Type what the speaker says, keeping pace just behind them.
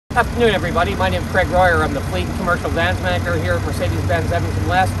Afternoon, everybody. My name is Craig Royer. I'm the Fleet and Commercial Vans Manager here at Mercedes-Benz Edmonton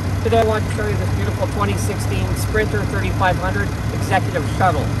West. Today I want to show you this beautiful 2016 Sprinter 3500 Executive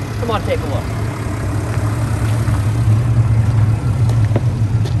Shuttle. Come on, take a look.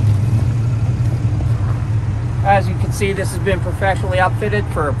 As you can see, this has been professionally outfitted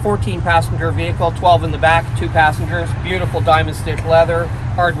for a 14-passenger vehicle, 12 in the back, 2 passengers. Beautiful diamond stitch leather,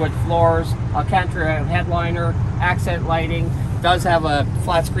 hardwood floors, Alcantara headliner, accent lighting. Does have a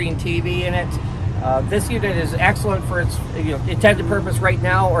flat screen TV in it. This unit is excellent for its intended purpose right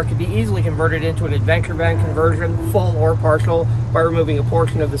now, or can be easily converted into an adventure van conversion, full or partial, by removing a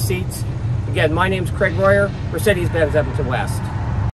portion of the seats. Again, my name's Craig Royer, Mercedes-Benz Edmonton West.